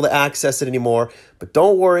 You won't be able to access it anymore. But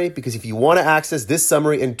don't worry, because if you want to access this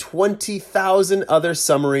summary and 20,000 other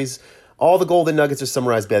summaries, all the golden nuggets are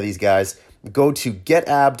summarized by these guys. Go to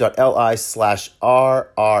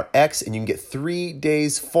getab.li/RRX and you can get 3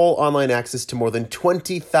 days full online access to more than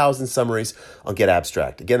 20,000 summaries on Get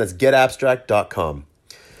Abstract. Again, that's getabstract.com.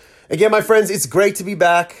 Again, my friends, it's great to be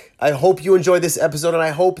back. I hope you enjoyed this episode and I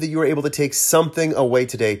hope that you were able to take something away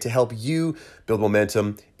today to help you build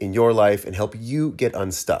momentum in your life and help you get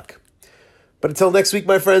unstuck. But until next week,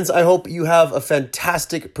 my friends, I hope you have a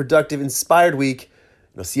fantastic, productive, inspired week.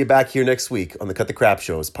 And I'll see you back here next week on the Cut the Crap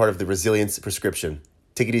Show as part of the Resilience Prescription.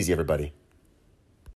 Take it easy, everybody.